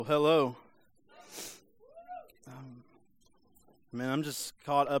Hello. Man, I'm just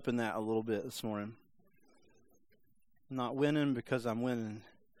caught up in that a little bit this morning. I'm not winning because I'm winning.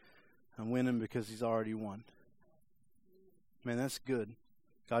 I'm winning because he's already won. Man, that's good.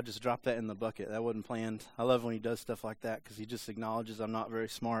 God just dropped that in the bucket. That wasn't planned. I love when he does stuff like that because he just acknowledges I'm not very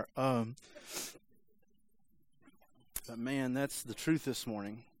smart. But man, that's the truth this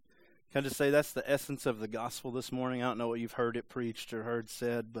morning. Can I just say that's the essence of the gospel this morning? I don't know what you've heard it preached or heard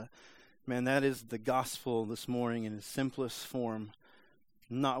said, but man, that is the gospel this morning in its simplest form.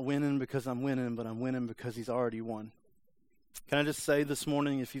 I'm not winning because I'm winning, but I'm winning because he's already won. Can I just say this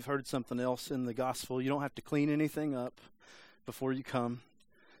morning, if you've heard something else in the gospel, you don't have to clean anything up before you come.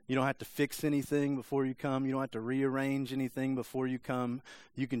 You don't have to fix anything before you come. You don't have to rearrange anything before you come.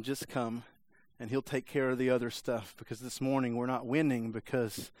 You can just come, and he'll take care of the other stuff, because this morning we're not winning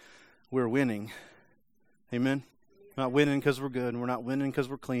because we're winning. Amen? We're not winning because we're good, and we're not winning because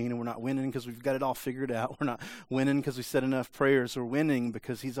we're clean, and we're not winning because we've got it all figured out. We're not winning because we said enough prayers. We're winning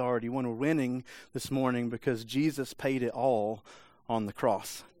because he's already won. We're winning this morning because Jesus paid it all on the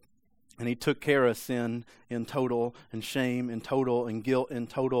cross. And he took care of sin in total, and shame in total, and guilt in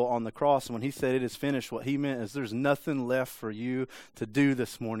total on the cross. And when he said it is finished, what he meant is there's nothing left for you to do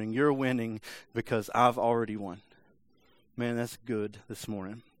this morning. You're winning because I've already won. Man, that's good this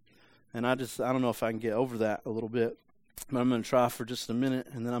morning. And I don't know if I can get over that a little bit, but I'm going to try for just a minute,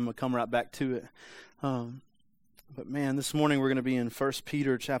 and then I'm going to come right back to it. But man, this morning we're going to be in 1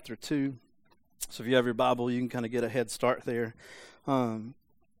 Peter chapter 2. So if you have your Bible, you can kind of get a head start there. And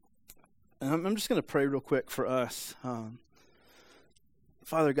I'm just going to pray real quick for us.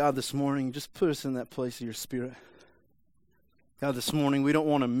 Father God, this morning, just put us in that place of your Spirit. God, this morning, we don't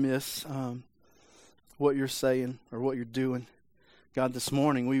want to miss what you're saying or what you're doing. God, this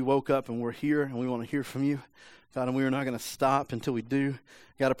morning we woke up and we're here and we want to hear from you. God, and we are not going to stop until we do.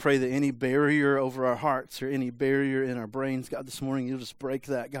 God, I pray that any barrier over our hearts or any barrier in our brains, God, this morning you'll just break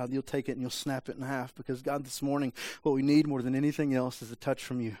that. God, you'll take it and you'll snap it in half, because God, this morning what we need more than anything else is a touch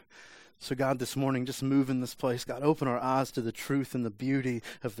from you. So God, this morning, just move in this place. God, open our eyes to the truth and the beauty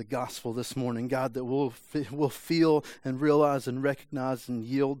of the gospel this morning. God, that we'll feel and realize and recognize and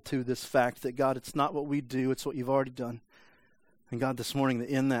yield to this fact that, God, it's not what we do, it's what you've already done. And God, this morning, that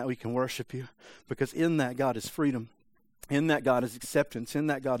in that we can worship you, because in that, God, is freedom. In that, God, is acceptance. In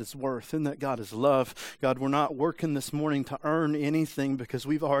that, God, is worth. In that, God, is love. God, we're not working this morning to earn anything, because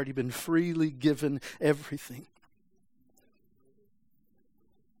we've already been freely given everything.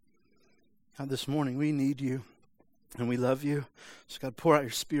 God, this morning, we need you, and we love you. So God, pour out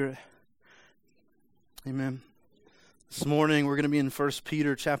your Spirit. Amen. This morning, we're going to be in 1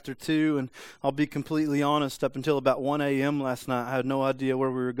 Peter chapter 2, and I'll be completely honest, up until about 1 a.m. last night, I had no idea where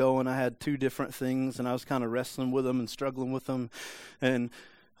we were going. I had two different things, and I was kind of wrestling with them and struggling with them, and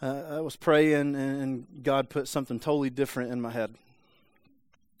I was praying, and God put something totally different in my head.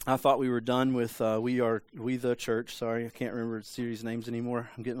 I thought we were done with We the Church. Sorry, I can't remember the series names anymore.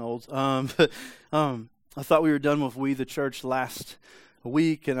 I'm getting old. I thought we were done with We the Church last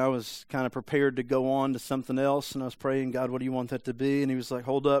week, and I was kind of prepared to go on to something else, and I was praying, God, what do you want that to be? And he was like,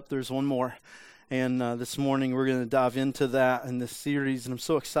 hold up, there's one more. And this morning we're going to dive into that in this series, and I'm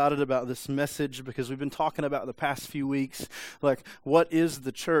so excited about this message, because we've been talking about the past few weeks, like, what is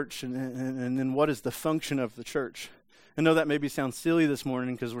the church, and then what is the function of the church? I know that maybe sounds silly this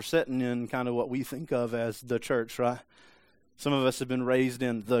morning, because we're sitting in kind of what we think of as the church, right? Some of us have been raised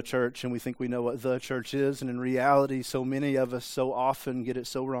in the church, and we think we know what the church is, and in reality, so many of us so often get it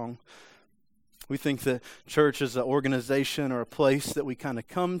so wrong. We think that church is an organization or a place that we kind of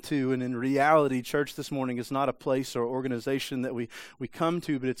come to, and in reality, church this morning is not a place or organization that we come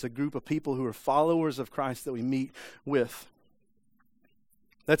to, but it's a group of people who are followers of Christ that we meet with.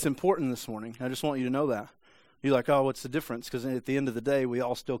 That's important this morning. I just want you to know that. You're like, oh, what's the difference? Because at the end of the day, we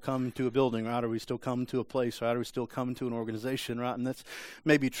all still come to a building, right? Or we still come to a place, right? Or we still come to an organization, right? And that's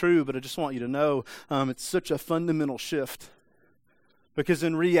maybe true, but I just want you to know it's such a fundamental shift. Because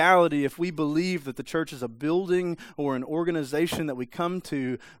in reality, if we believe that the church is a building or an organization that we come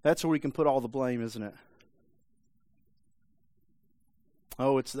to, that's where we can put all the blame, isn't it?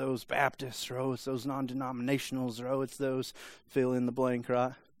 Oh, it's those Baptists, or oh, it's those non-denominationals, or oh, it's those fill in the blank,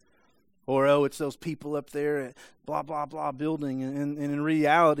 right? Or, oh, it's those people up there at blah, blah, blah building. And in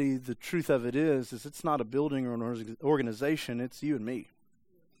reality, the truth of it is it's not a building or an organization. It's you and me.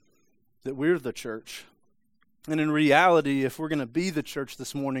 That we're the church. And in reality, if we're going to be the church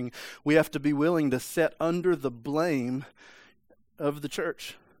this morning, we have to be willing to set under the blame of the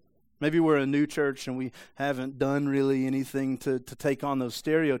church. Maybe we're a new church and we haven't done really anything to take on those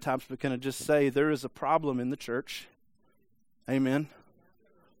stereotypes, but can I just say there is a problem in the church? Amen.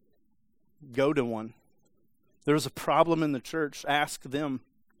 go to one. There is a problem in the church. Ask them.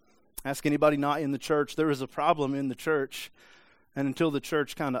 Ask anybody not in the church. There is a problem in the church. And until the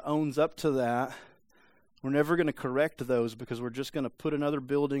church kind of owns up to that, we're never going to correct those, because we're just going to put another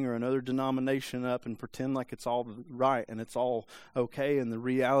building or another denomination up and pretend like it's all right and it's all okay. And the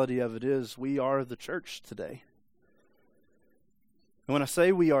reality of it is, we are the church today. And when I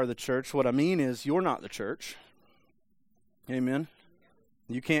say we are the church, what I mean is you're not the church. Amen.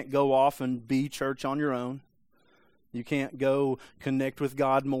 You can't go off and be church on your own. You can't go connect with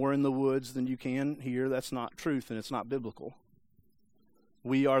God more in the woods than you can here. That's not truth, and it's not biblical.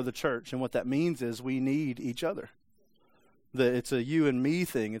 We are the church, and what that means is we need each other. It's a you and me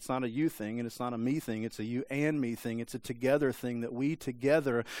thing. It's not a you thing, and it's not a me thing. It's a you and me thing. It's a together thing, that we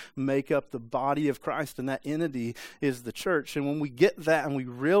together make up the body of Christ, and that entity is the church. And when we get that and we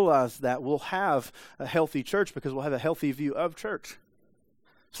realize that, we'll have a healthy church, because we'll have a healthy view of church.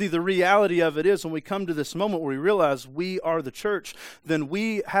 See, the reality of it is, when we come to this moment where we realize we are the church, then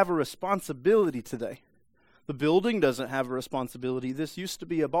we have a responsibility today. The building doesn't have a responsibility. This used to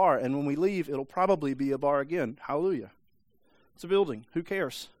be a bar, and when we leave, it'll probably be a bar again. Hallelujah. It's a building. Who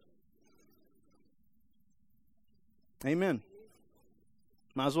cares? Amen.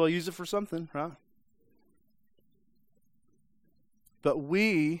 Might as well use it for something, right? But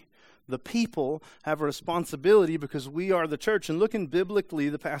we, the people, have a responsibility, because we are the church. And looking biblically,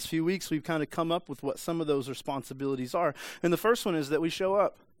 the past few weeks, we've kind of come up with what some of those responsibilities are. And the first one is that we show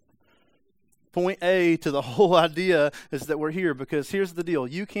up. Point A to the whole idea is that we're here, because here's the deal.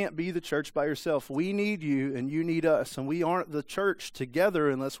 You can't be the church by yourself. We need you, and you need us. And we aren't the church together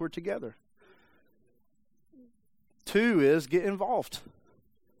unless we're together. 2 is get involved.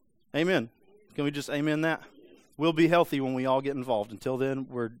 Amen. Can we just amen that? We'll be healthy when we all get involved. Until then,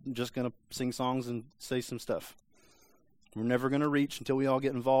 we're just going to sing songs and say some stuff. We're never going to reach until we all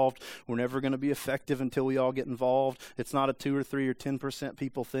get involved. We're never going to be effective until we all get involved. It's not a 2 or 3 or 10%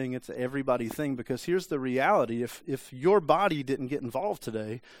 people thing. It's an everybody thing, because here's the reality. If your body didn't get involved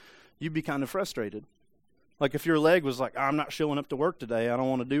today, you'd be kind of frustrated. Like if your leg was like, I'm not showing up to work today, I don't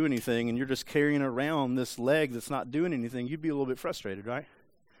want to do anything, and you're just carrying around this leg that's not doing anything, you'd be a little bit frustrated, right?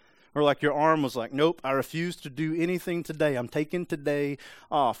 Or like your arm was like, nope, I refuse to do anything today. I'm taking today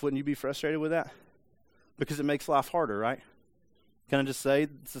off. Wouldn't you be frustrated with that? Because it makes life harder, right? Can I just say,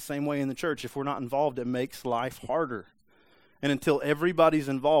 it's the same way in the church. If we're not involved, it makes life harder. And until everybody's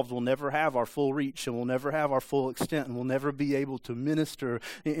involved, we'll never have our full reach, and we'll never have our full extent, and we'll never be able to minister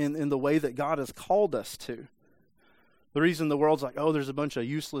in the way that God has called us to. The reason the world's like, oh, there's a bunch of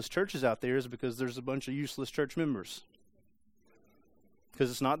useless churches out there, is because there's a bunch of useless church members.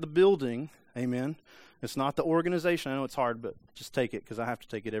 Because it's not the building, amen. It's not the organization. I know it's hard, but just take it, because I have to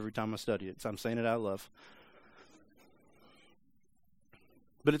take it every time I study it. So I'm saying it out of love.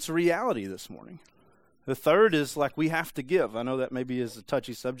 But it's a reality this morning. The third is like we have to give. I know that maybe is a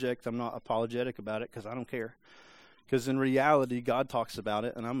touchy subject. I'm not apologetic about it, because I don't care. Because in reality, God talks about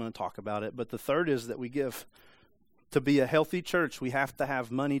it, and I'm going to talk about it. But the third is that we give. To be a healthy church, we have to have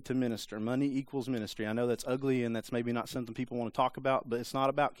money to minister. Money equals ministry. I know that's ugly, and that's maybe not something people want to talk about, but it's not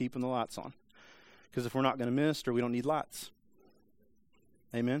about keeping the lights on. Because if we're not going to minister, we don't need lights.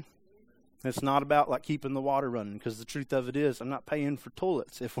 Amen? It's not about like keeping the water running, because the truth of it is, I'm not paying for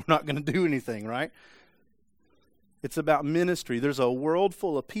toilets if we're not going to do anything, right? It's about ministry. There's a world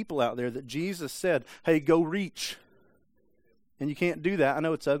full of people out there that Jesus said, hey, go reach. And you can't do that. I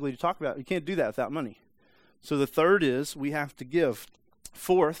know it's ugly to talk about. You can't do that without money. So the third is we have to give.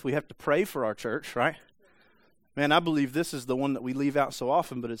 Fourth, we have to pray for our church, right? Man, I believe this is the one that we leave out so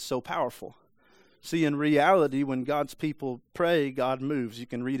often, but it's so powerful. See, in reality, when God's people pray, God moves. You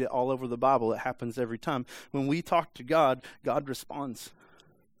can read it all over the Bible. It happens every time. When we talk to God, God responds.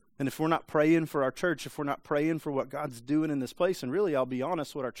 And if we're not praying for our church, if we're not praying for what God's doing in this place, and really, I'll be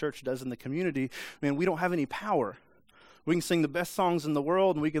honest, what our church does in the community, man, we don't have any power. We can sing the best songs in the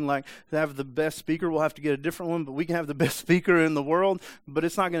world, and we can like have the best speaker. We'll have to get a different one, but we can have the best speaker in the world. But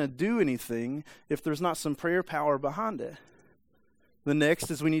it's not going to do anything if there's not some prayer power behind it. The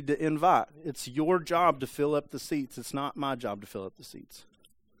next is we need to invite. It's your job to fill up the seats. It's not my job to fill up the seats.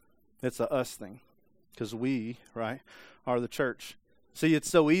 It's a us thing, because we, right, are the church. See, it's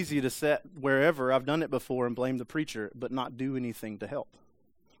so easy to sit wherever, I've done it before, and blame the preacher, but not do anything to help.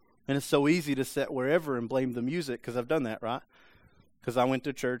 And it's so easy to sit wherever and blame the music, because I've done that, right? Because I went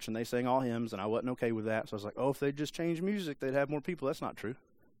to church and they sang all hymns, and I wasn't okay with that. So I was like, oh, if they just change music, they'd have more people. That's not true.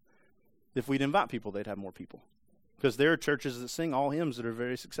 If we'd invite people, they'd have more people. Because there are churches that sing all hymns that are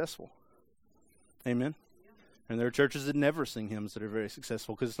very successful. Amen? And there are churches that never sing hymns that are very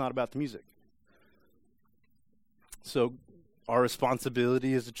successful, because it's not about the music. So Our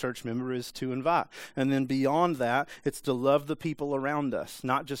responsibility as a church member is to invite. And then beyond that, it's to love the people around us,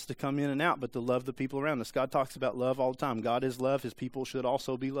 not just to come in and out, but to love the people around us. God talks about love all the time. God is love. His people should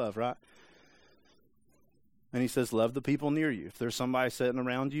also be loved, right? And he says, love the people near you. If there's somebody sitting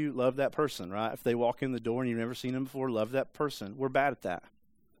around you, love that person, right? If they walk in the door and you've never seen them before, love that person. We're bad at that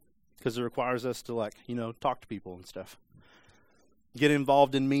because it requires us to talk to people and stuff. Get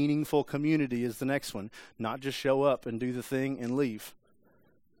involved in meaningful community is the next one. Not just show up and do the thing and leave.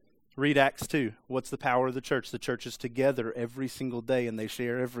 Read Acts 2. What's the power of the church? The church is together every single day and they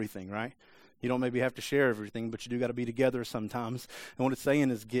share everything, right? You don't maybe have to share everything, but you do got to be together sometimes. And what it's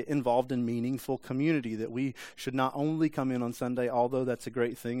saying is get involved in meaningful community, that we should not only come in on Sunday, although that's a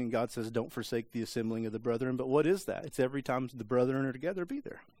great thing, and God says don't forsake the assembling of the brethren. But what is that? It's every time the brethren are together, be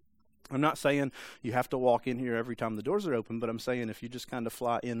there. I'm not saying you have to walk in here every time the doors are open, but I'm saying if you just kind of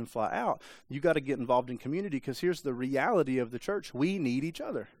fly in and fly out, you got to get involved in community, because here's the reality of the church. We need each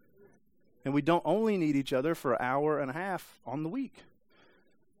other. And we don't only need each other for an hour and a half on the week,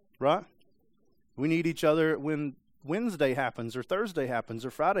 right? We need each other when Wednesday happens or Thursday happens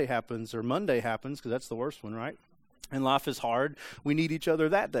or Friday happens or Monday happens, because that's the worst one, right? And life is hard. We need each other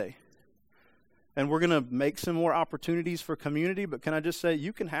that day. And we're going to make some more opportunities for community, but can I just say,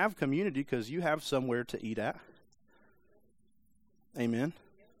 you can have community because you have somewhere to eat at. Amen.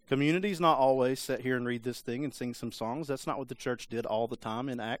 Community's not always sit here and read this thing and sing some songs. That's not what the church did all the time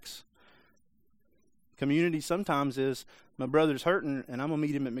in Acts. Community sometimes is, my brother's hurting and I'm going to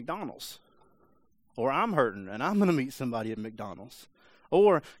meet him at McDonald's. Or I'm hurting and I'm going to meet somebody at McDonald's.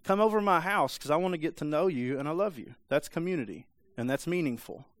 Or come over to my house because I want to get to know you and I love you. That's community, and that's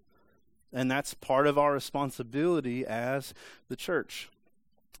meaningful. And that's part of our responsibility as the church.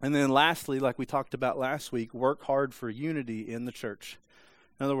 And then lastly, like we talked about last week, work hard for unity in the church.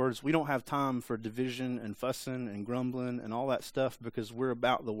 In other words, we don't have time for division and fussing and grumbling and all that stuff, because we're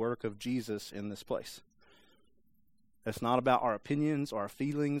about the work of Jesus in this place. It's not about our opinions or our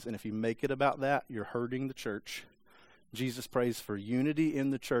feelings, and if you make it about that, you're hurting the church. Jesus prays for unity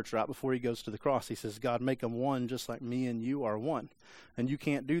in the church right before he goes to the cross. He says, God, make them one just like me and you are one. And you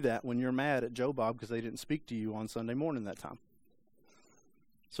can't do that when you're mad at Joe Bob because they didn't speak to you on Sunday morning that time.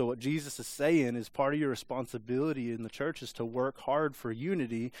 So what Jesus is saying is part of your responsibility in the church is to work hard for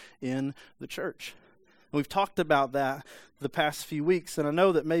unity in the church. And we've talked about that the past few weeks, and I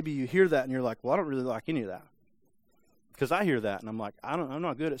know that maybe you hear that and you're like, well, I don't really like any of that. Because I hear that and I'm like, I'm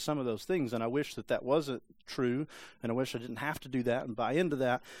not good at some of those things, and I wish that wasn't true, and I wish I didn't have to do that and buy into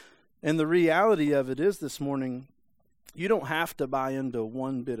that. And the reality of it is this morning, you don't have to buy into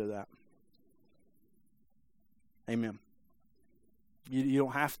one bit of that. Amen. You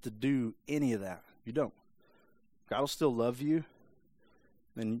don't have to do any of that. You don't. God will still love you,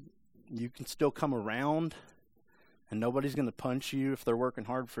 and you can still come around, and nobody's going to punch you if they're working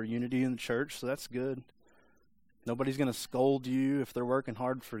hard for unity in the church, so that's good. Nobody's going to scold you if they're working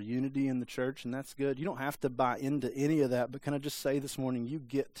hard for unity in the church, and that's good. You don't have to buy into any of that, but can I just say this morning, you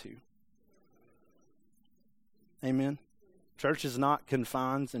get to. Amen. Church is not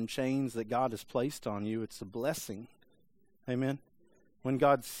confines and chains that God has placed on you. It's a blessing. Amen. When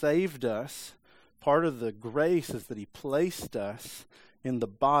God saved us, part of the grace is that he placed us in the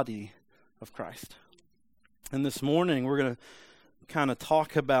body of Christ. And this morning, we're going to kind of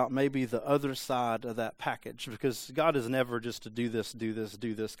talk about maybe the other side of that package, because God is never just to do this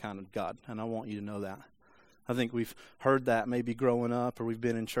kind of God, and I want you to know that. I think we've heard that maybe growing up, or we've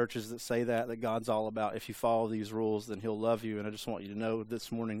been in churches that say that God's all about, if you follow these rules, then he'll love you, and I just want you to know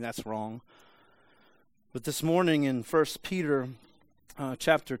this morning that's wrong. But this morning in 1 Peter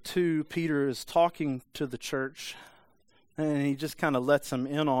chapter 2, Peter is talking to the church, and he just kind of lets them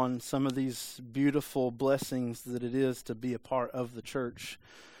in on some of these beautiful blessings that it is to be a part of the church.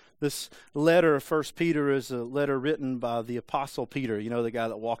 This letter, 1 Peter, is a letter written by the Apostle Peter. You know, the guy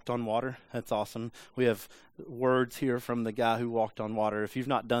that walked on water? That's awesome. We have words here from the guy who walked on water. If you've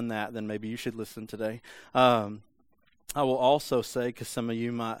not done that, then maybe you should listen today. I will also say, because some of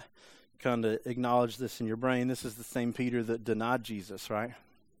you might kind of acknowledge this in your brain, this is the same Peter that denied Jesus, right?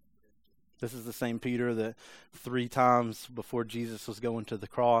 This is the same Peter that 3 times before Jesus was going to the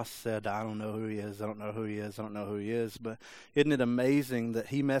cross said, I don't know who he is, I don't know who he is, I don't know who he is. But isn't it amazing that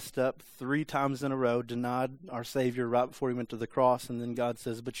he messed up 3 times in a row, denied our Savior right before he went to the cross, and then God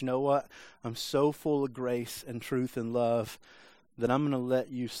says, but you know what? I'm so full of grace and truth and love that I'm going to let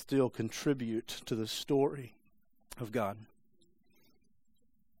you still contribute to the story of God.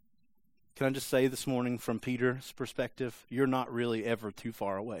 Can I just say this morning from Peter's perspective, you're not really ever too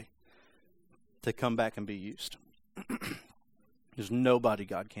far away to come back and be used. There's nobody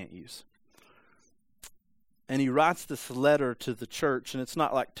God can't use. And he writes this letter to the church, and it's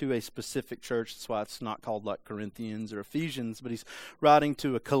not like to a specific church. That's why it's not called like Corinthians or Ephesians, but he's writing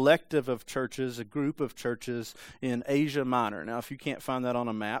to a collective of churches, a group of churches in Asia Minor. Now, if you can't find that on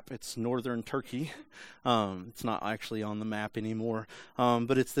a map, it's northern Turkey. It's not actually on the map anymore,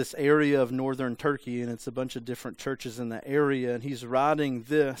 but it's this area of northern Turkey, and it's a bunch of different churches in that area. And he's writing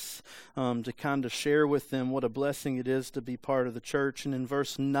this to kind of share with them what a blessing it is to be part of the church. And in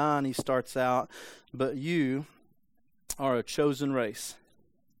verse 9, he starts out, "But you are a chosen race."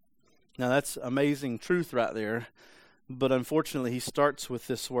 Now that's amazing truth right there, but unfortunately he starts with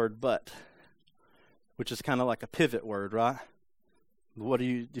this word "but," which is kind of like a pivot word, right?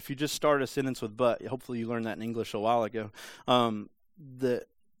 If you just start a sentence with "but," hopefully you learned that in English a while ago, that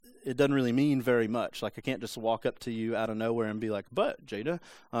it doesn't really mean very much. Like I can't just walk up to you out of nowhere and be like, "But, Jada,"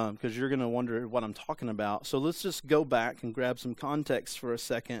 because you're going to wonder what I'm talking about. So let's just go back and grab some context for a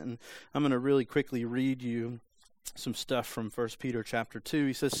second, and I'm going to really quickly read you some stuff from 1 Peter chapter 2.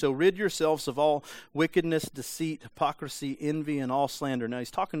 He says, "So rid yourselves of all wickedness, deceit, hypocrisy, envy, and all slander." Now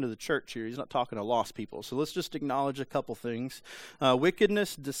he's talking to the church here. He's not talking to lost people. So let's just acknowledge a couple things.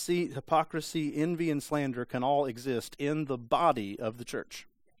 Wickedness, deceit, hypocrisy, envy, and slander can all exist in the body of the church.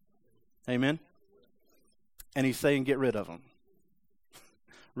 Amen? And he's saying get rid of them.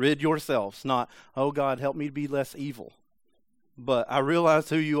 Rid yourselves. Not, "Oh God, help me to be less evil. But I realize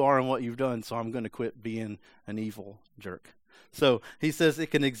who you are and what you've done, so I'm going to quit being an evil jerk." So he says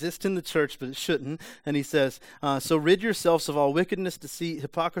it can exist in the church, but it shouldn't. And he says, "So rid yourselves of all wickedness, deceit,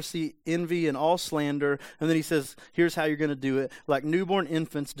 hypocrisy, envy, and all slander." And then he says, here's how you're going to do it. "Like newborn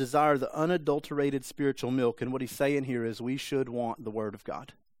infants, desire the unadulterated spiritual milk." And what he's saying here is we should want the Word of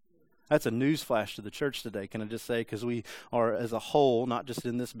God. That's a newsflash to the church today, can I just say, because we are as a whole, not just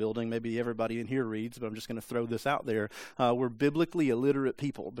in this building, maybe everybody in here reads, but I'm just going to throw this out there. We're biblically illiterate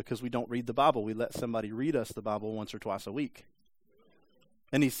people because we don't read the Bible. We let somebody read us the Bible once or twice a week.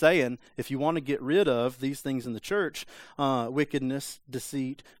 And he's saying, if you want to get rid of these things in the church, wickedness,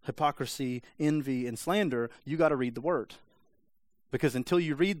 deceit, hypocrisy, envy, and slander, you got to read the Word. Because until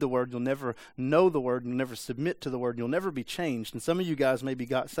you read the Word, you'll never know the Word, you'll never submit to the Word, you'll never be changed. And some of you guys maybe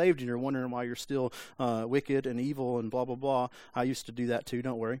got saved and you're wondering why you're still wicked and evil and blah, blah, blah. I used to do that too,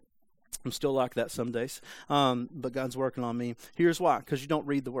 don't worry. I'm still like that some days. But God's working on me. Here's why, because you don't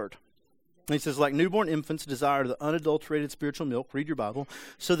read the Word. And he says, "Like newborn infants desire the unadulterated spiritual milk," read your Bible,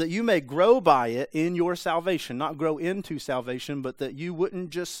 "so that you may grow by it in your salvation." Not grow into salvation, but that you wouldn't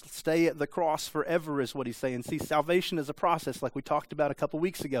just stay at the cross forever is what he's saying. See, salvation is a process like we talked about a couple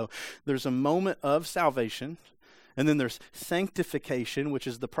weeks ago. There's a moment of salvation, and then there's sanctification, which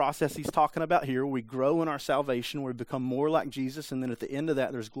is the process he's talking about here. We grow in our salvation, we become more like Jesus, and then at the end of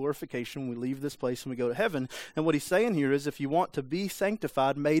that, there's glorification. We leave this place and we go to heaven. And what he's saying here is if you want to be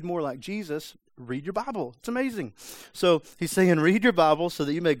sanctified, made more like Jesus, read your Bible. It's amazing. So he's saying read your Bible so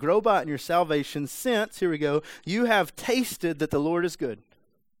that you may grow by it in your salvation, since, here we go, you have tasted that the Lord is good.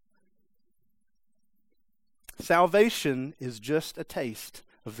 Salvation is just a taste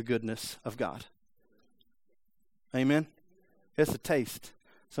of the goodness of God. Amen? It's a taste.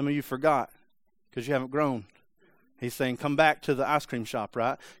 Some of you forgot because you haven't grown. He's saying, come back to the ice cream shop,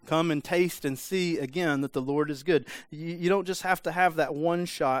 right? Come and taste and see again that the Lord is good. You don't just have to have that one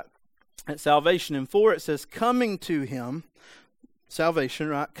shot at salvation. In 4, it says, coming to him. Salvation,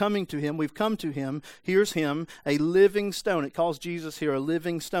 right? Coming to him. We've come to him. Here's him, a living stone. It calls Jesus here a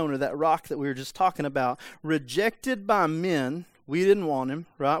living stone, or that rock that we were just talking about. Rejected by men. We didn't want him,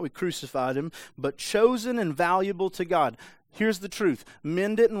 right? We crucified him, but chosen and valuable to God. Here's the truth.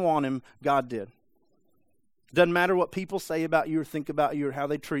 Men didn't want him. God did. Doesn't matter what people say about you or think about you or how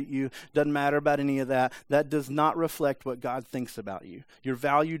they treat you. Doesn't matter about any of that. That does not reflect what God thinks about you. Your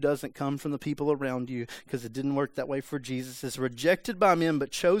value doesn't come from the people around you because it didn't work that way for Jesus. It's rejected by men,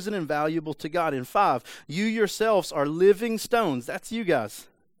 but chosen and valuable to God. In 5, you yourselves are living stones. That's you guys.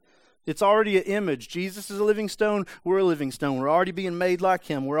 It's already an image. Jesus is a living stone. We're a living stone. We're already being made like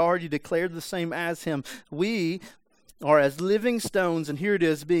him. We're already declared the same as him. We are as living stones, and here it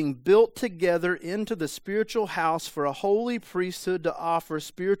is, being built together into the spiritual house for a holy priesthood to offer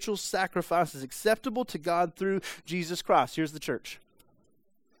spiritual sacrifices acceptable to God through Jesus Christ. Here's the church.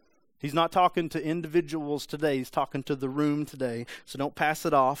 He's not talking to individuals today. He's talking to the room today. So don't pass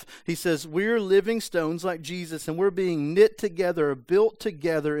it off. He says, we're living stones like Jesus, and we're being knit together, built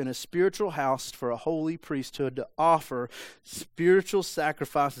together in a spiritual house for a holy priesthood to offer spiritual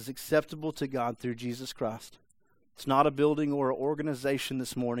sacrifices acceptable to God through Jesus Christ. It's not a building or an organization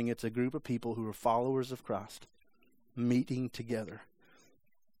this morning. It's a group of people who are followers of Christ meeting together.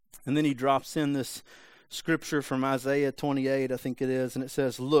 And then he drops in this scripture from Isaiah 28, I think it is, and it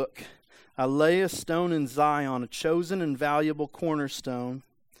says, look, I lay a stone in Zion, a chosen and valuable cornerstone,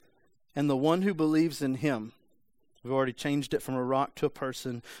 and the one who believes in him, we've already changed it from a rock to a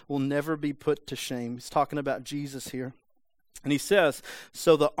person, will never be put to shame. He's talking about Jesus here. And he says,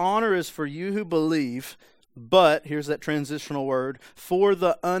 so the honor is for you who believe, but, here's that transitional word, for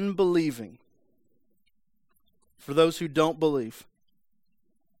the unbelieving. For those who don't believe.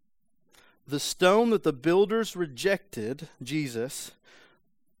 The stone that the builders rejected, Jesus,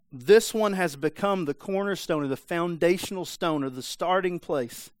 this one has become the cornerstone or the foundational stone or the starting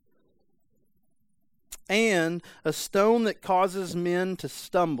place. And a stone that causes men to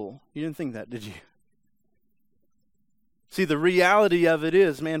stumble. You didn't think that, did you? See, the reality of it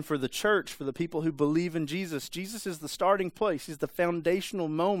is, man, for the church, for the people who believe in Jesus, Jesus is the starting place. He's the foundational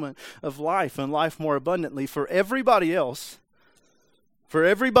moment of life and life more abundantly. For everybody else, for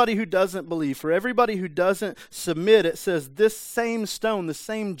everybody who doesn't believe, for everybody who doesn't submit, it says this same stone, the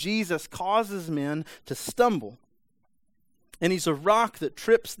same Jesus, causes men to stumble. And he's a rock that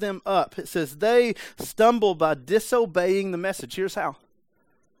trips them up. It says they stumble by disobeying the message. Here's how.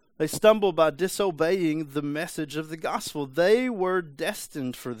 They stumble by disobeying the message of the gospel. They were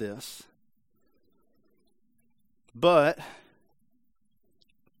destined for this. But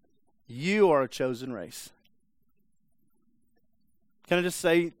you are a chosen race. Can I just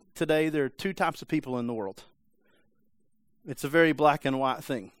say today there are two types of people in the world. It's a very black and white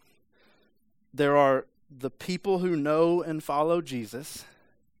thing. There are the people who know and follow Jesus,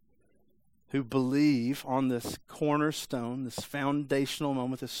 who believe on this cornerstone, this foundational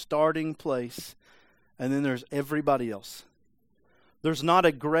moment, this starting place, and then there's everybody else. There's not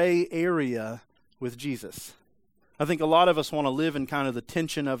a gray area with Jesus. I think a lot of us want to live in kind of the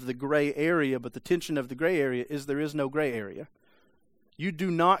tension of the gray area, but the tension of the gray area is there is no gray area. You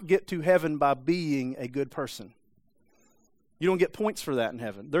do not get to heaven by being a good person. You don't get points for that in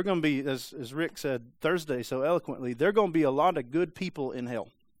heaven. They're going to be, as Rick said Thursday so eloquently, there are going to be a lot of good people in hell.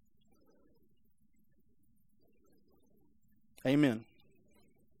 Amen.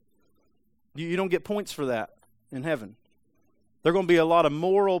 You don't get points for that in heaven. There are going to be a lot of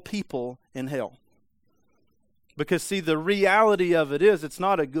moral people in hell. Because, see, the reality of it is it's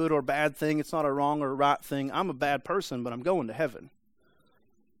not a good or bad thing. It's not a wrong or right thing. I'm a bad person, but I'm going to heaven.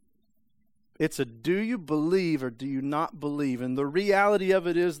 It's a do you believe or do you not believe? And the reality of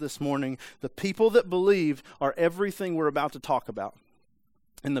it is this morning, the people that believe are everything we're about to talk about.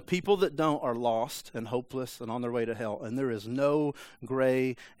 And the people that don't are lost and hopeless and on their way to hell. And there is no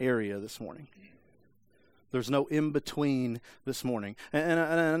gray area this morning. There's no in-between this morning. And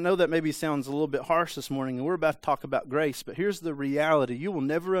I know that maybe sounds a little bit harsh this morning, and we're about to talk about grace, but here's the reality. You will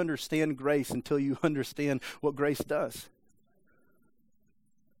never understand grace until you understand what grace does.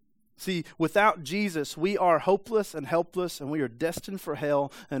 See, without Jesus, we are hopeless and helpless, and we are destined for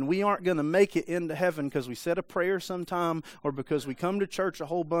hell, and we aren't going to make it into heaven because we said a prayer sometime, or because we come to church a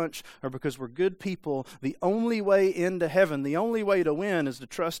whole bunch, or because we're good people. The only way into heaven, the only way to win is to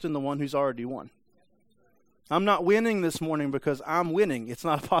trust in the one who's already won. I'm not winning this morning because I'm winning. It's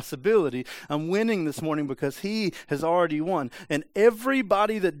not a possibility. I'm winning this morning because he has already won. And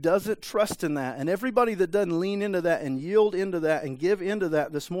everybody that doesn't trust in that, and everybody that doesn't lean into that and yield into that and give into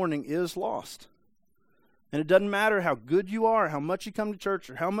that this morning is lost. And it doesn't matter how good you are, how much you come to church,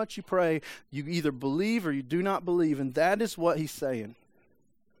 or how much you pray. You either believe or you do not believe. And that is what he's saying.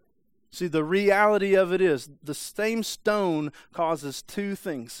 See, the reality of it is the same stone causes two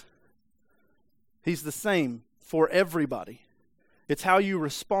things. He's the same for everybody. It's how you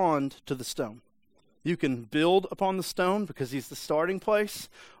respond to the stone. You can build upon the stone because he's the starting place,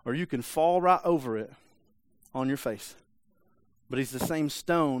 or you can fall right over it on your face. But he's the same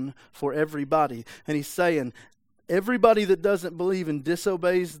stone for everybody. And he's saying, everybody that doesn't believe and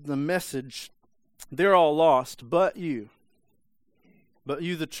disobeys the message, they're all lost, but you. But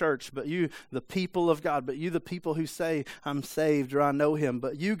you, the church, but you, the people of God, but you, the people who say, I'm saved or I know him.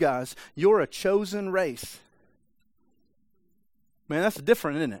 But you guys, you're a chosen race. Man, that's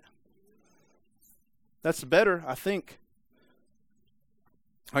different, isn't it? That's better, I think.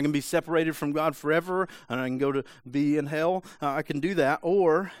 I can be separated from God forever, and I can go to be in hell. I can do that.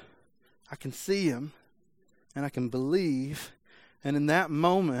 Or I can see him, and I can believe. And in that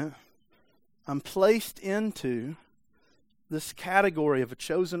moment, I'm placed into this category of a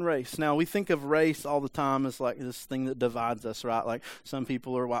chosen race. Now, we think of race all the time as like this thing that divides us, right? Like some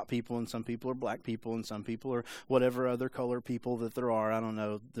people are white people and some people are black people and some people are whatever other color people that there are. I don't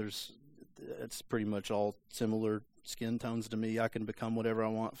know. It's pretty much all similar skin tones to me. I can become whatever I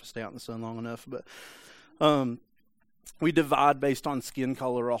want if I stay out in the sun long enough. But we divide based on skin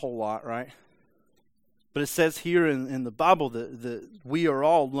color a whole lot, right? But it says here in the Bible that we are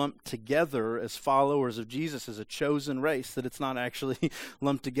all lumped together as followers of Jesus, as a chosen race, that it's not actually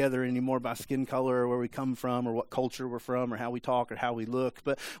lumped together anymore by skin color or where we come from or what culture we're from or how we talk or how we look.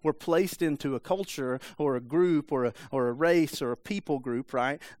 But we're placed into a culture or a group or a race or a people group,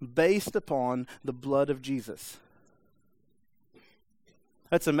 right, based upon the blood of Jesus.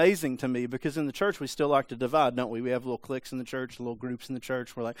 That's amazing to me, because in the church we still like to divide, don't we? We have little cliques in the church, little groups in the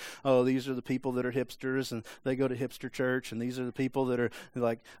church. We're like, oh, these are the people that are hipsters and they go to hipster church, and these are the people that are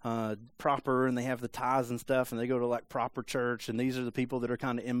like proper and they have the ties and stuff and they go to like proper church, and these are the people that are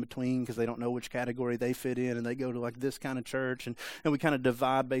kind of in between because they don't know which category they fit in, and they go to like this kind of church, and we kind of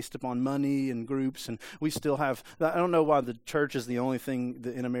divide based upon money and groups. And we still have, I don't know why the church is the only thing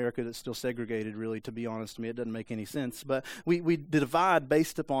in America that's still segregated, really, to be honest to me. It doesn't make any sense. But we divide based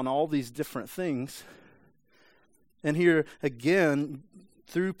upon all these different things. And here again,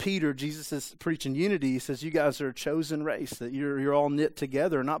 through Peter, Jesus is preaching unity. He says, you guys are a chosen race, that you're all knit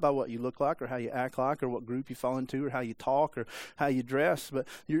together, not by what you look like or how you act like or what group you fall into or how you talk or how you dress, but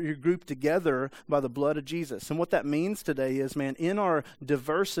you're grouped together by the blood of Jesus. And what that means today is, man, in our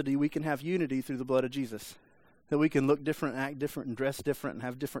diversity, we can have unity through the blood of Jesus. That we can look different, act different, and dress different, and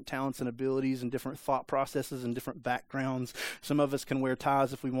have different talents and abilities and different thought processes and different backgrounds. Some of us can wear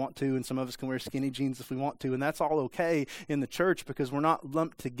ties if we want to, and some of us can wear skinny jeans if we want to, and that's all okay in the church, because we're not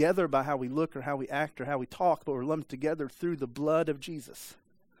lumped together by how we look or how we act or how we talk, but we're lumped together through the blood of Jesus.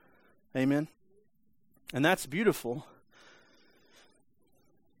 Amen? And that's beautiful.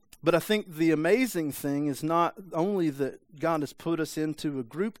 But I think the amazing thing is not only that God has put us into a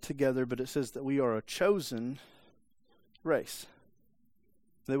group together, but it says that we are a chosen race,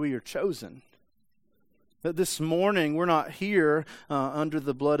 that we are chosen. That this morning we're not here under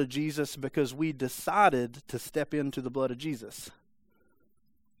the blood of Jesus because we decided to step into the blood of Jesus.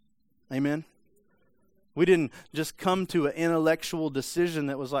 Amen? We didn't just come to an intellectual decision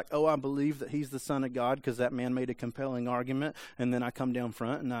that was like, oh, I believe that he's the Son of God because that man made a compelling argument, and then I come down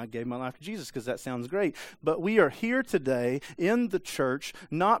front and I gave my life to Jesus because that sounds great. But we are here today in the church,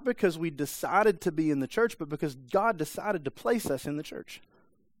 not because we decided to be in the church, but because God decided to place us in the church.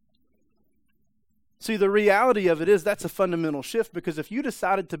 See, the reality of it is that's a fundamental shift, because if you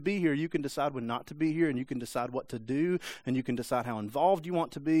decided to be here, you can decide when not to be here, and you can decide what to do, and you can decide how involved you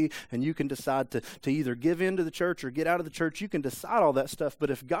want to be, and you can decide to either give into the church or get out of the church. You can decide all that stuff.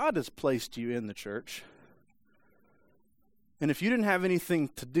 But if God has placed you in the church, and if you didn't have anything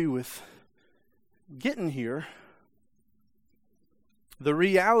to do with getting here, the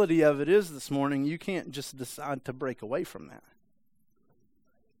reality of it is this morning, you can't just decide to break away from that.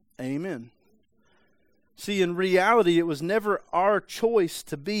 Amen. See, in reality, it was never our choice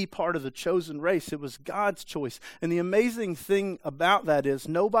to be part of the chosen race. It was God's choice. And the amazing thing about that is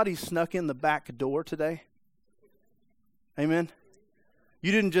nobody snuck in the back door today. Amen?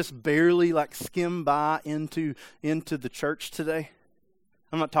 You didn't just barely skim by into the church today.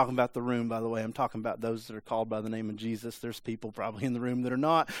 I'm not talking about the room, by the way. I'm talking about those that are called by the name of Jesus. There's people probably in the room that are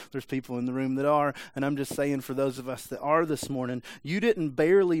not. There's people in the room that are. And I'm just saying, for those of us that are this morning, you didn't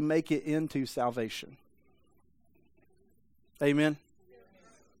barely make it into salvation. Amen?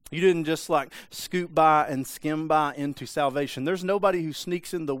 You didn't just scoot by and skim by into salvation. There's nobody who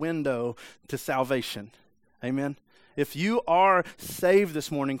sneaks in the window to salvation. Amen? If you are saved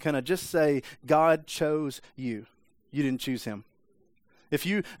this morning, can I just say, God chose you. You didn't choose him. If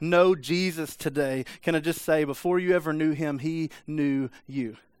you know Jesus today, can I just say, before you ever knew him, he knew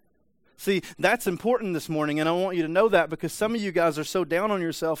you. See, that's important this morning, and I want you to know that, because some of you guys are so down on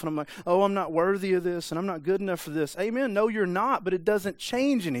yourself, and I'm like, oh, I'm not worthy of this, and I'm not good enough for this. Amen. No, you're not, but it doesn't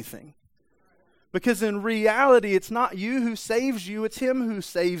change anything. Because in reality, it's not you who saves you, it's him who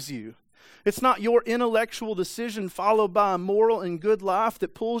saves you. It's not your intellectual decision followed by a moral and good life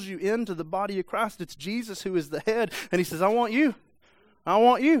that pulls you into the body of Christ. It's Jesus who is the head, and he says, I want you. I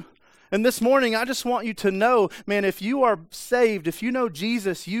want you. And this morning, I just want you to know, man, if you are saved, if you know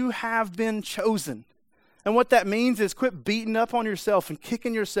Jesus, you have been chosen. And what that means is quit beating up on yourself and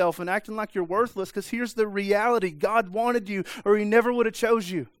kicking yourself and acting like you're worthless, because here's the reality. God wanted you, or he never would have chose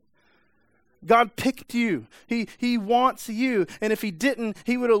you. God picked you. He wants you. And if he didn't,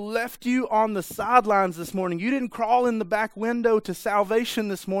 he would have left you on the sidelines this morning. You didn't crawl in the back window to salvation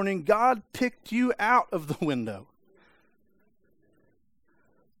this morning. God picked you out of the window.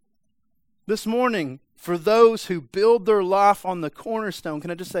 This morning, for those who build their life on the cornerstone,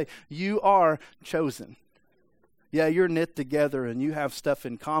 can I just say, you are chosen. Yeah, you're knit together and you have stuff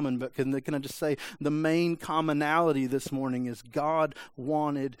in common, but can I just say, the main commonality this morning is God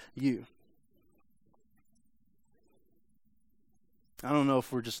wanted you. I don't know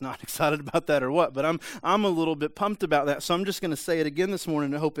if we're just not excited about that or what, but I'm a little bit pumped about that. So I'm just going to say it again this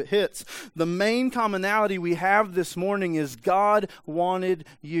morning and hope it hits. The main commonality we have this morning is God wanted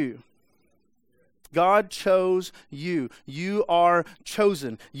you. God chose you. You are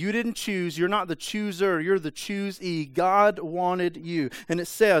chosen. You didn't choose. You're not the chooser. You're the choosee. God wanted you. And it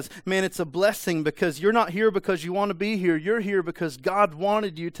says, man, it's a blessing because you're not here because you want to be here. You're here because God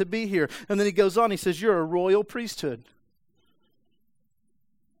wanted you to be here. And then he goes on. He says, you're a royal priesthood.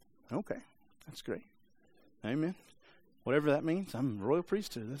 Okay, that's great. Amen. Whatever that means, I'm a royal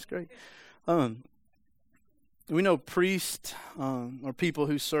priesthood. That's great. We know priests are people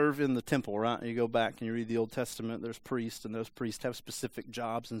who serve in the temple, right? You go back and you read the Old Testament, there's priests, and those priests have specific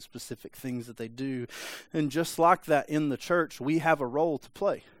jobs and specific things that they do. And just like that in the church, we have a role to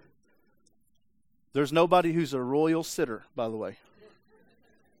play. There's nobody who's a royal sitter, by the way.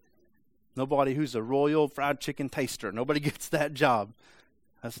 Nobody who's a royal fried chicken taster. Nobody gets that job.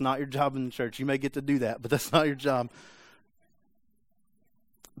 That's not your job in the church. You may get to do that, but that's not your job.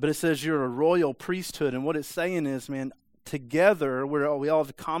 But it says you're a royal priesthood, and what it's saying is, man, together we all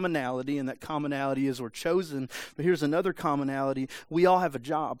have a commonality, and that commonality is we're chosen. But here's another commonality. We all have a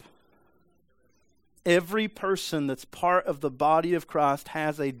job. Every person that's part of the body of Christ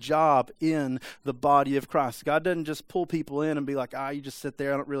has a job in the body of Christ. God doesn't just pull people in and be like, you just sit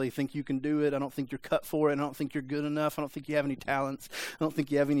there. I don't really think you can do it. I don't think you're cut for it. I don't think you're good enough. I don't think you have any talents. I don't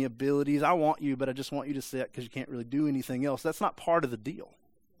think you have any abilities. I want you, but I just want you to sit because you can't really do anything else. That's not part of the deal.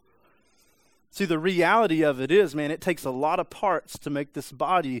 See, the reality of it is, man, it takes a lot of parts to make this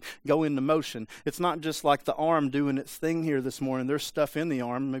body go into motion. It's not just like the arm doing its thing here this morning. There's stuff in the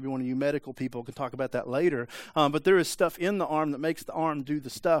arm. Maybe one of you medical people can talk about that later. But there is stuff in the arm that makes the arm do the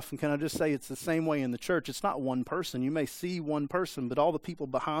stuff. And can I just say it's the same way in the church. It's not one person. You may see one person, but all the people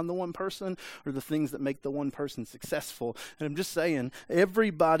behind the one person are the things that make the one person successful. And I'm just saying,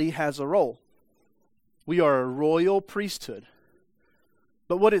 everybody has a role. We are a royal priesthood.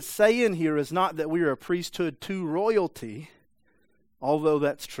 But what it's saying here is not that we are a priesthood to royalty, although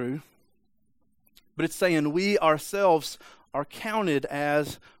that's true. But it's saying we ourselves are counted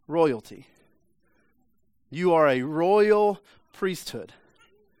as royalty. You are a royal priesthood.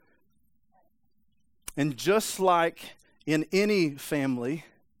 And just like in any family,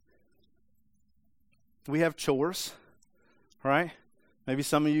 we have chores, right? Maybe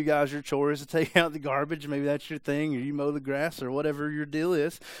some of you guys, your chore is to take out the garbage. Maybe that's your thing, or you mow the grass, or whatever your deal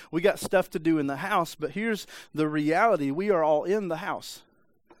is. We got stuff to do in the house, but here's the reality. We are all in the house.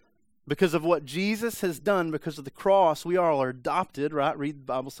 Because of what Jesus has done, because of the cross, we all are adopted, right? Read the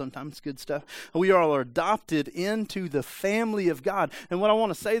Bible sometimes, it's good stuff. We all are adopted into the family of God. And what I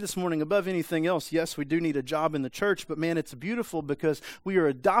want to say this morning, above anything else, yes, we do need a job in the church, but man, it's beautiful because we are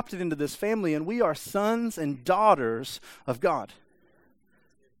adopted into this family, and we are sons and daughters of God.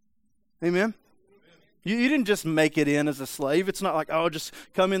 Amen? You didn't just make it in as a slave. It's not like, just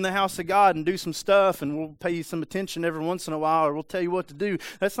come in the house of God and do some stuff and we'll pay you some attention every once in a while or we'll tell you what to do.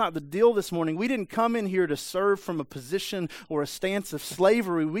 That's not the deal this morning. We didn't come in here to serve from a position or a stance of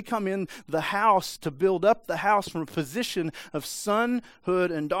slavery. We come in the house to build up the house from a position of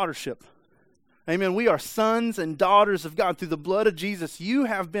sonhood and daughtership. Amen. We are sons and daughters of God through the blood of Jesus. You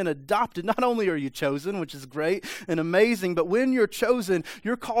have been adopted. Not only are you chosen, which is great and amazing, but when you're chosen,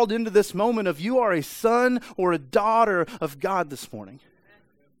 you're called into this moment of you are a son or a daughter of God this morning.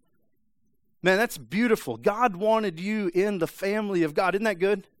 Man, that's beautiful. God wanted you in the family of God. Isn't that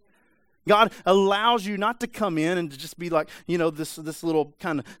good? God allows you not to come in and to just be like, this little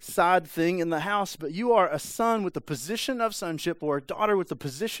kind of side thing in the house, but you are a son with the position of sonship or a daughter with the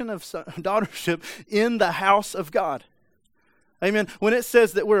position of daughtership in the house of God. Amen. When it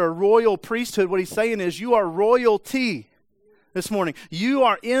says that we're a royal priesthood, what he's saying is you are royalty this morning. You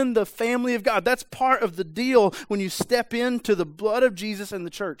are in the family of God. That's part of the deal when you step into the blood of Jesus and the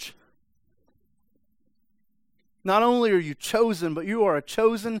church. Not only are you chosen, but you are a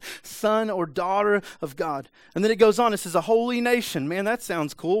chosen son or daughter of God. And then it goes on, it says a holy nation. Man, that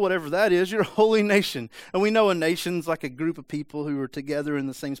sounds cool, whatever that is. You're a holy nation. And we know a nation's like a group of people who are together in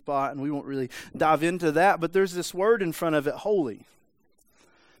the same spot, and we won't really dive into that, but there's this word in front of it, holy.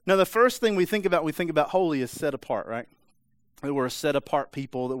 Now, the first thing we think about holy is set apart, right? That we're a set-apart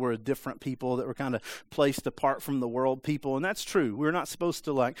people, that we're a different people, that we're kind of placed apart from the world people. And that's true. We're not supposed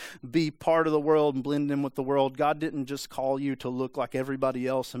to be part of the world and blend in with the world. God didn't just call you to look like everybody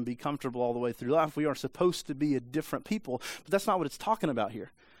else and be comfortable all the way through life. We are supposed to be a different people. But that's not what it's talking about here.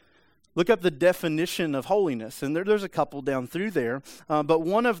 Look up the definition of holiness. And there's a couple down through there. But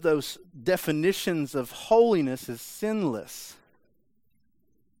one of those definitions of holiness is sinless.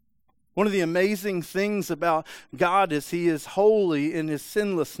 One of the amazing things about God is He is holy in His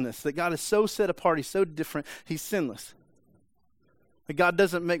sinlessness, that God is so set apart, He's so different, He's sinless. That God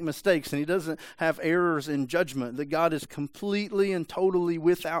doesn't make mistakes and He doesn't have errors in judgment, that God is completely and totally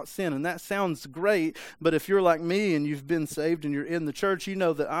without sin. And that sounds great, but if you're like me and you've been saved and you're in the church, you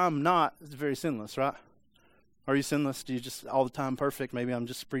know that I'm not very sinless, right? Are you sinless? Do you just all the time perfect? Maybe I'm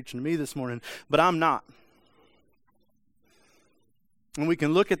just preaching to me this morning, but I'm not. And we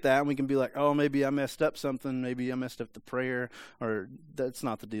can look at that and we can be like, oh, maybe I messed up something. Maybe I messed up the prayer, or that's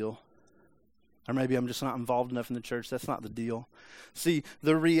not the deal. Or maybe I'm just not involved enough in the church. That's not the deal. See,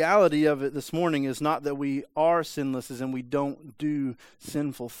 the reality of it this morning is not that we are sinless and we don't do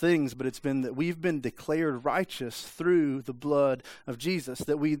sinful things, but it's been that we've been declared righteous through the blood of Jesus.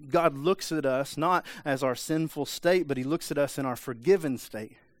 That God looks at us not as our sinful state, but He looks at us in our forgiven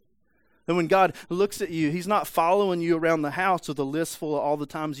state. And when God looks at you, He's not following you around the house with a list full of all the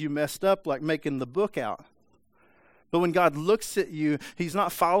times you messed up, like making the book out. But when God looks at you, He's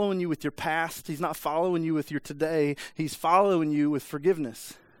not following you with your past. He's not following you with your today. He's following you with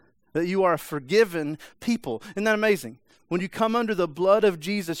forgiveness. That you are a forgiven people. Isn't that amazing? When you come under the blood of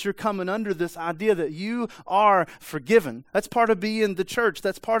Jesus, you're coming under this idea that you are forgiven. That's part of being the church.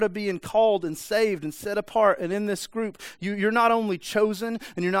 That's part of being called and saved and set apart. And in this group, you're not only chosen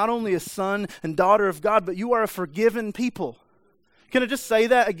and you're not only a son and daughter of God, but you are a forgiven people. Can I just say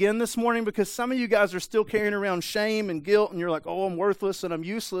that again this morning? Because some of you guys are still carrying around shame and guilt and you're like, oh, I'm worthless and I'm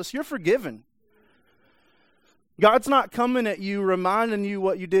useless. You're forgiven. God's not coming at you reminding you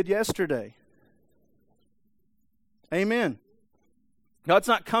what you did yesterday. Amen. God's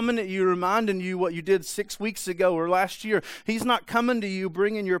not coming at you reminding you what you did 6 weeks ago or last year. He's not coming to you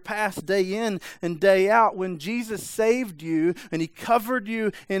bringing your past day in and day out. When Jesus saved you and He covered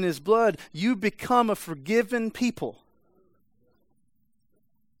you in His blood, you become a forgiven people.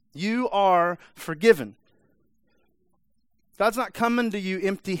 You are forgiven. God's not coming to you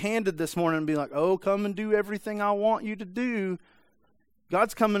empty-handed this morning and be like, oh, come and do everything I want you to do.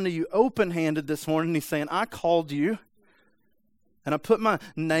 God's coming to you open-handed this morning. He's saying, I called you, and I put my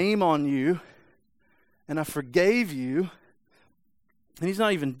name on you, and I forgave you. And He's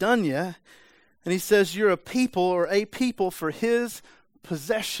not even done yet. And He says, you're a people or a people for His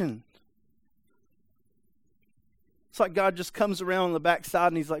possession. It's like God just comes around on the backside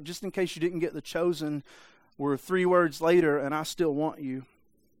and He's like, just in case you didn't get the chosen, we're 3 words later and I still want you.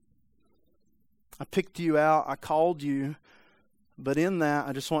 I picked you out, I called you, but in that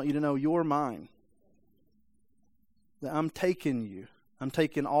I just want you to know you're mine. That I'm taking you. I'm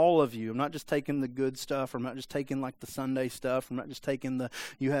taking all of you. I'm not just taking the good stuff. I'm not just taking like the Sunday stuff. I'm not just taking the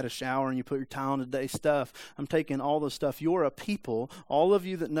you had a shower and you put your towel on today stuff. I'm taking all the stuff. You're a people. All of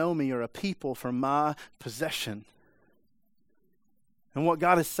you that know me are a people for my possession. And what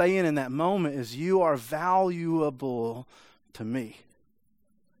God is saying in that moment is you are valuable to me.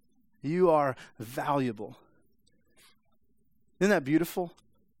 You are valuable. Isn't that beautiful?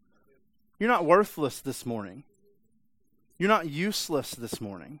 You're not worthless this morning. You're not useless this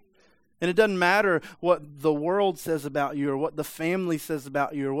morning. And it doesn't matter what the world says about you or what the family says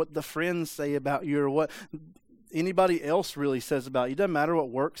about you or what the friends say about you or what anybody else really says about you. It doesn't matter what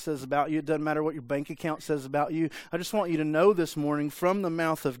work says about you. It doesn't matter what your bank account says about you. I just want you to know this morning from the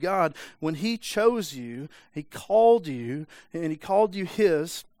mouth of God, when He chose you, He called you, and He called you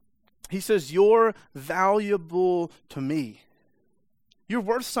His, He says, you're valuable to me. You're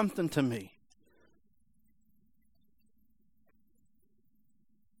worth something to me.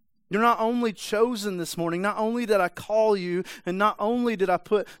 You're not only chosen this morning, not only did I call you, and not only did I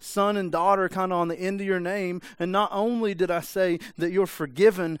put son and daughter kind of on the end of your name, and not only did I say that you're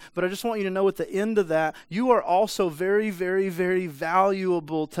forgiven, but I just want you to know at the end of that, you are also very, very, very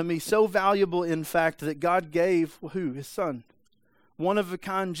valuable to me. So valuable, in fact, that God gave, who? His son. One of a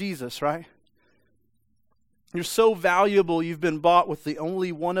kind Jesus, right? You're so valuable, you've been bought with the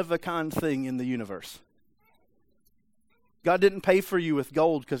only one of a kind thing in the universe. God didn't pay for you with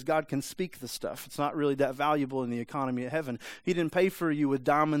gold because God can speak the stuff. It's not really that valuable in the economy of heaven. He didn't pay for you with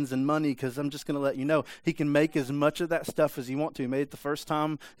diamonds and money because I'm just going to let you know, He can make as much of that stuff as He wants to. He made it the first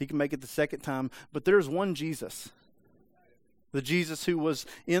time. He can make it the second time. But there's one Jesus. The Jesus who was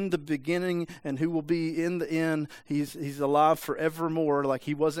in the beginning and who will be in the end. He's alive forevermore. Like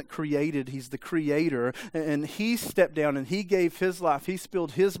He wasn't created. He's the creator. And He stepped down and He gave His life. He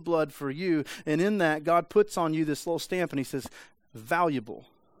spilled His blood for you. And in that, God puts on you this little stamp and He says, valuable.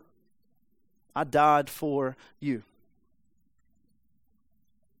 I died for you.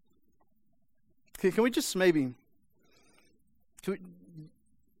 Can we just maybe...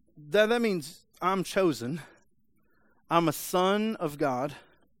 That means I'm chosen. I'm a son of God.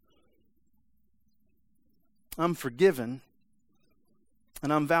 I'm forgiven,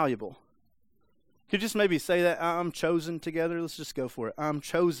 and I'm valuable. Could you just maybe say that? I'm chosen together. Let's just go for it. I'm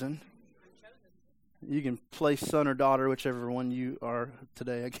chosen. You can play son or daughter, whichever one you are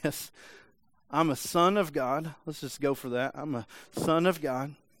today, I guess. I'm a son of God. Let's just go for that. I'm a son of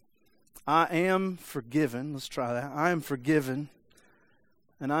God. I am forgiven. Let's try that. I am forgiven,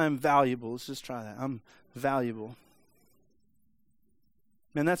 and I am valuable. Let's just try that. I'm valuable.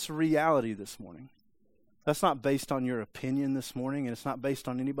 Man, that's reality this morning. That's not based on your opinion this morning, and it's not based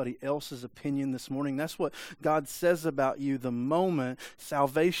on anybody else's opinion this morning. That's what God says about you the moment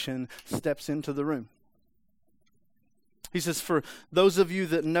salvation steps into the room. He says, for those of you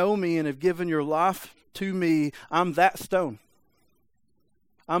that know me and have given your life to me, I'm that stone.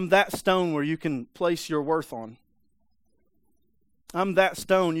 I'm that stone where you can place your worth on. I'm that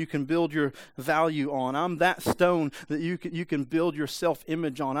stone you can build your value on. I'm that stone that you can build your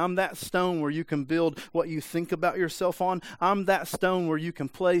self-image on. I'm that stone where you can build what you think about yourself on. I'm that stone where you can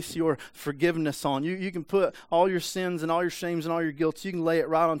place your forgiveness on. You can put all your sins and all your shames and all your guilt. You can lay it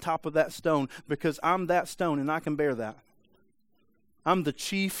right on top of that stone because I'm that stone and I can bear that. I'm the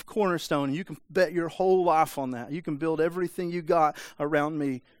chief cornerstone, and you can bet your whole life on that. You can build everything you got around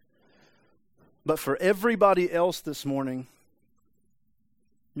me. But for everybody else this morning,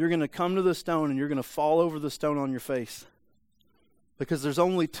 you're going to come to the stone and you're going to fall over the stone on your face. Because there's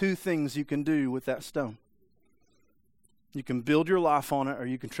only two things you can do with that stone. You can build your life on it or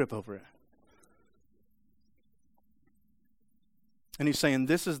you can trip over it. And he's saying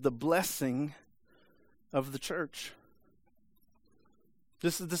this is the blessing of the church.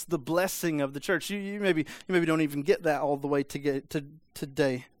 This is the blessing of the church. You maybe don't even get that all the way to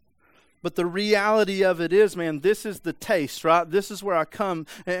today. But the reality of it is, man, this is the taste, right? This is where I come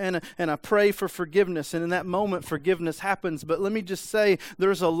and I pray for forgiveness. And in that moment, forgiveness happens. But let me just say,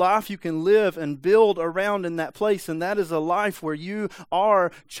 there's a life you can live and build around in that place. And that is a life where you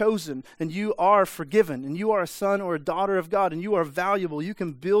are chosen and you are forgiven and you are a son or a daughter of God and you are valuable. You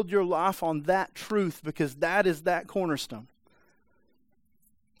can build your life on that truth because that is that cornerstone.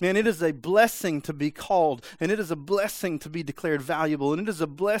 Man, it is a blessing to be called, and it is a blessing to be declared valuable, and it is a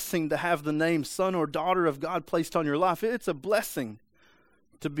blessing to have the name son or daughter of God placed on your life. It's a blessing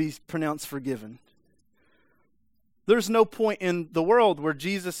to be pronounced forgiven. There's no point in the world where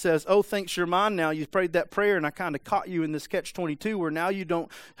Jesus says, oh, thanks, you're mine now. You prayed that prayer, and I kind of caught you in this catch-22 where now you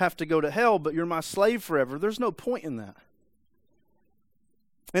don't have to go to hell, but you're my slave forever. There's no point in that.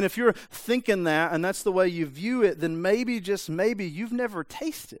 And if you're thinking that and that's the way you view it, then maybe, just maybe, you've never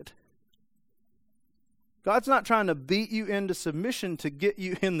tasted. God's not trying to beat you into submission to get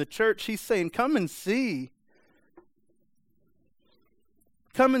you in the church. He's saying, come and see.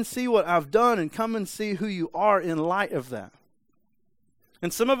 Come and see what I've done and come and see who you are in light of that.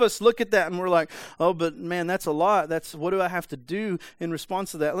 And some of us look at that and we're like, oh, but man, that's a lot. What do I have to do in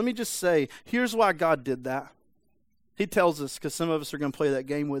response to that? Let me just say, here's why God did that. He tells us, because some of us are going to play that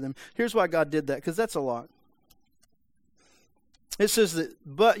game with him. Here's why God did that, because that's a lot. It says that,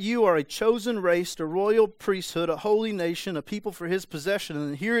 but you are a chosen race, a royal priesthood, a holy nation, a people for his possession.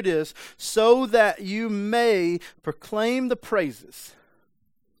 And here it is, so that you may proclaim the praises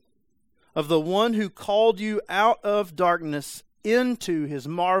of the one who called you out of darkness into his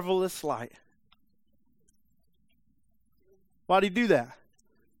marvelous light. Why did he do that?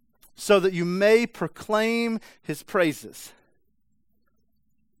 So that you may proclaim his praises.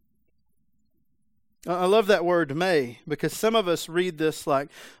 I love that word may, because some of us read this like,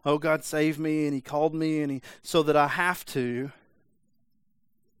 oh, God saved me and he called me and so that I have to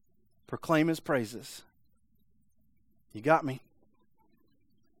proclaim his praises. You got me.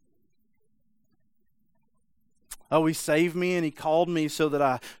 Oh, he saved me and he called me so that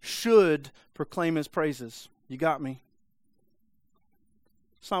I should proclaim his praises. You got me.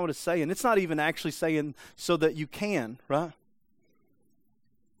 That's not what it's saying. It's not even actually saying so that you can, right?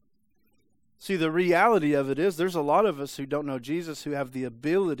 See, the reality of it is there's a lot of us who don't know Jesus who have the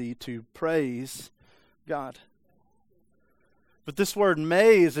ability to praise God. But this word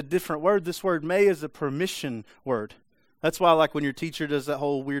may is a different word. This word may is a permission word. That's why, like, when your teacher does that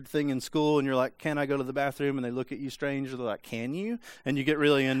whole weird thing in school and you're like, can I go to the bathroom? And they look at you strange. They're like, can you? And you get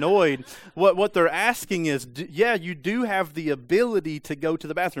really annoyed. What they're asking is, yeah, you do have the ability to go to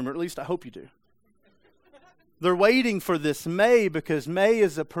the bathroom, or at least I hope you do. They're waiting for this may because may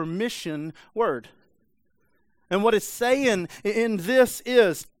is a permission word. And what it's saying in this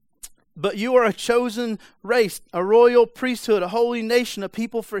is, but you are a chosen race, a royal priesthood, a holy nation, a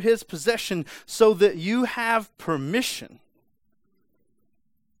people for his possession, so that you have permission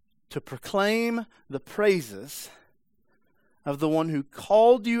to proclaim the praises of the one who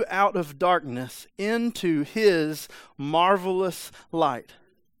called you out of darkness into his marvelous light.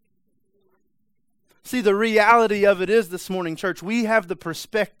 See, the reality of it is this morning, church, we have the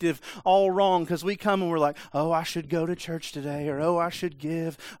perspective all wrong because we come and we're like, oh, I should go to church today, or oh, I should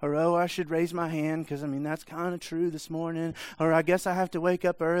give, or oh, I should raise my hand because, that's kind of true this morning, or I guess I have to wake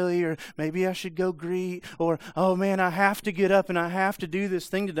up early, or maybe I should go greet, or oh, man, I have to get up and I have to do this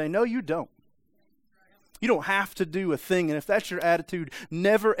thing today. No, you don't. You don't have to do a thing, and if that's your attitude,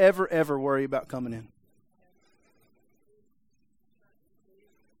 never, ever, ever worry about coming in.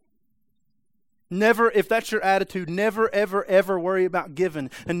 Never, if that's your attitude, never, ever, ever worry about giving,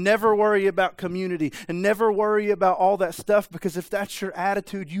 and never worry about community, and never worry about all that stuff, because if that's your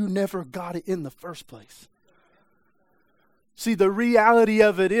attitude, you never got it in the first place. See, the reality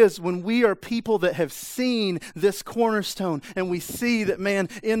of it is when we are people that have seen this cornerstone and we see that, man,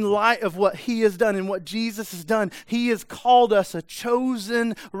 in light of what he has done and what Jesus has done, he has called us a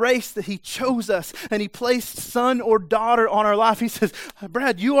chosen race, that he chose us and he placed son or daughter on our life. He says,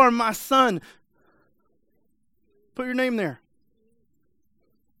 Brad, you are my son. Put your name there.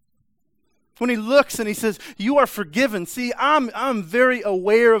 When he looks and he says, you are forgiven. See, I'm very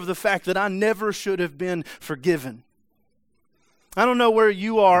aware of the fact that I never should have been forgiven. I don't know where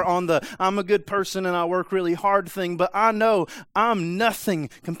you are on the I'm a good person and I work really hard thing, but I know I'm nothing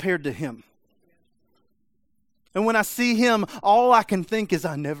compared to him. And when I see him, all I can think is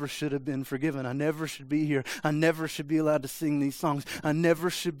I never should have been forgiven. I never should be here. I never should be allowed to sing these songs. I never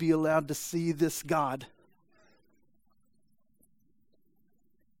should be allowed to see this God.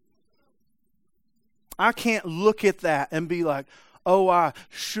 I can't look at that and be like, oh, I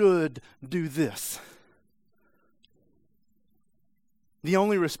should do this. The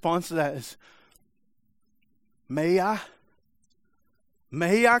only response to that is, may I?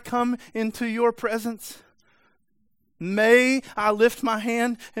 May I come into your presence? May I lift my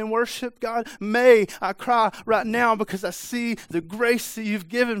hand and worship God? May I cry right now because I see the grace that you've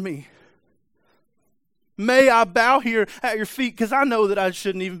given me? May I bow here at your feet, because I know that I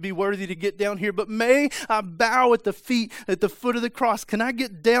shouldn't even be worthy to get down here, but may I bow at the foot of the cross. Can I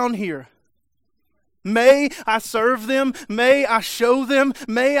get down here? May I serve them? May I show them?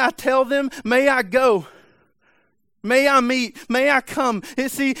 May I tell them? May I go? May I meet? May I come?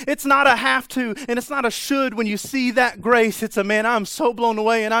 It's not a have to, and it's not a should when you see that grace. It's a, man, I'm so blown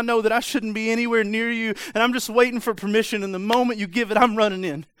away, and I know that I shouldn't be anywhere near you, and I'm just waiting for permission, and the moment you give it, I'm running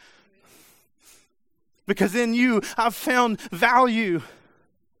in. Because in you, I've found value.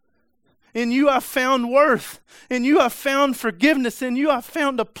 In you, I've found worth. In you, I've found forgiveness. In you, I've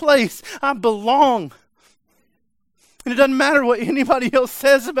found a place. I belong. And it doesn't matter what anybody else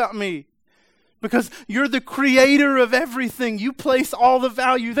says about me. Because you're the creator of everything. You place all the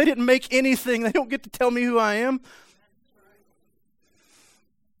value. They didn't make anything. They don't get to tell me who I am.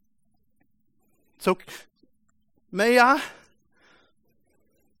 So, may I?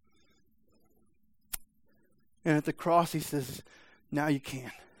 And at the cross, he says, now you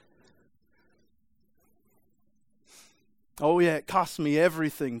can. Oh yeah, it cost me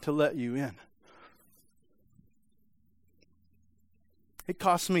everything to let you in. It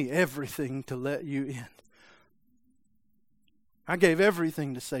cost me everything to let you in. I gave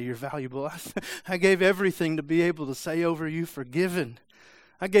everything to say you're valuable. I gave everything to be able to say over you, forgiven.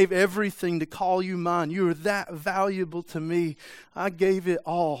 I gave everything to call you mine. You are that valuable to me. I gave it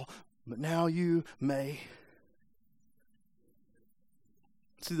all, but now you may.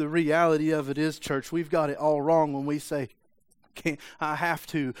 See, the reality of it is, church, we've got it all wrong when we say, I have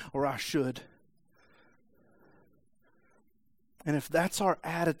to or I should. And if that's our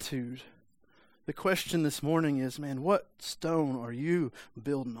attitude, the question this morning is, man, what stone are you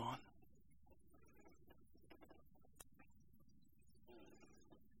building on?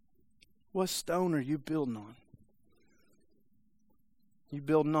 What stone are you building on? You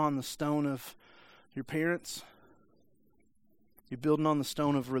building on the stone of your parents? You building on the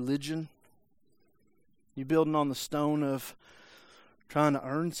stone of religion? You building on the stone of trying to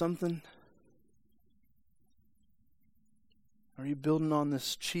earn something? Are you building on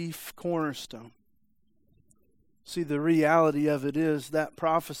this chief cornerstone? See, the reality of it is that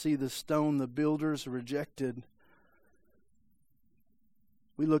prophecy, the stone the builders rejected.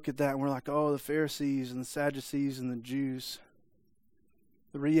 We look at that and we're like, oh, the Pharisees and the Sadducees and the Jews.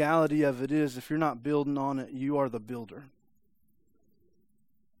 The reality of it is, if you're not building on it, you are the builder.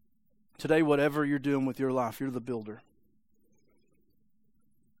 Today, whatever you're doing with your life, you're the builder.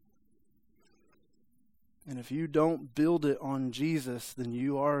 And if you don't build it on Jesus, then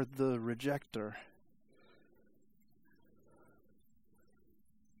you are the rejecter.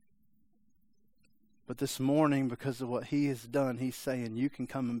 But this morning, because of what he has done, he's saying, you can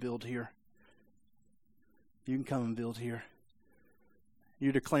come and build here. You can come and build here.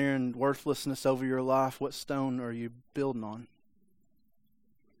 You're declaring worthlessness over your life. What stone are you building on?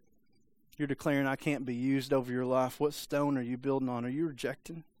 You're declaring I can't be used over your life. What stone are you building on? Are you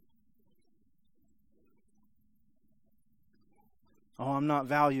rejecting? Oh, I'm not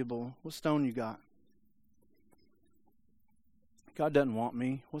valuable. What stone you got? God doesn't want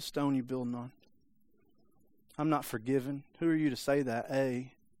me. What stone you building on? I'm not forgiven. Who are you to say that?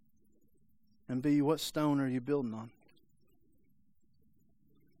 A. And B, what stone are you building on?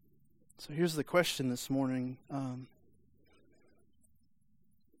 So here's the question this morning.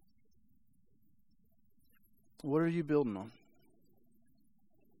 What are you building on?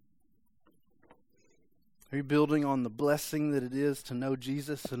 Are you building on the blessing that it is to know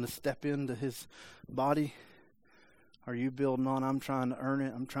Jesus and to step into his body? Are you building on, I'm trying to earn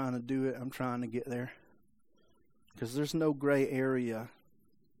it, I'm trying to do it, I'm trying to get there? Because there's no gray area.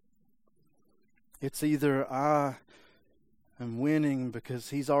 It's either I am winning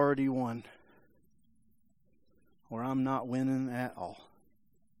because he's already won, or I'm not winning at all.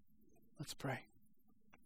 Let's pray.